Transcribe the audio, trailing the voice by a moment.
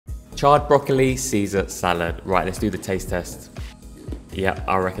Charred broccoli Caesar salad. Right, let's do the taste test. Yeah,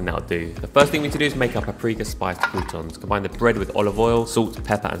 I reckon that'll do. The first thing we need to do is make our paprika spiced croutons. Combine the bread with olive oil, salt,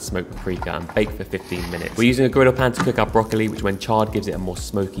 pepper and smoked paprika and bake for 15 minutes. We're using a griddle pan to cook our broccoli, which when charred gives it a more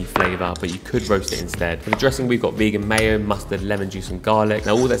smoky flavour, but you could roast it instead. For the dressing we've got vegan mayo, mustard, lemon juice and garlic.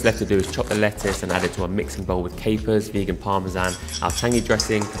 Now all that's left to do is chop the lettuce and add it to a mixing bowl with capers, vegan parmesan, our tangy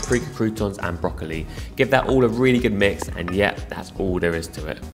dressing, paprika croutons and broccoli. Give that all a really good mix and yeah, that's all there is to it.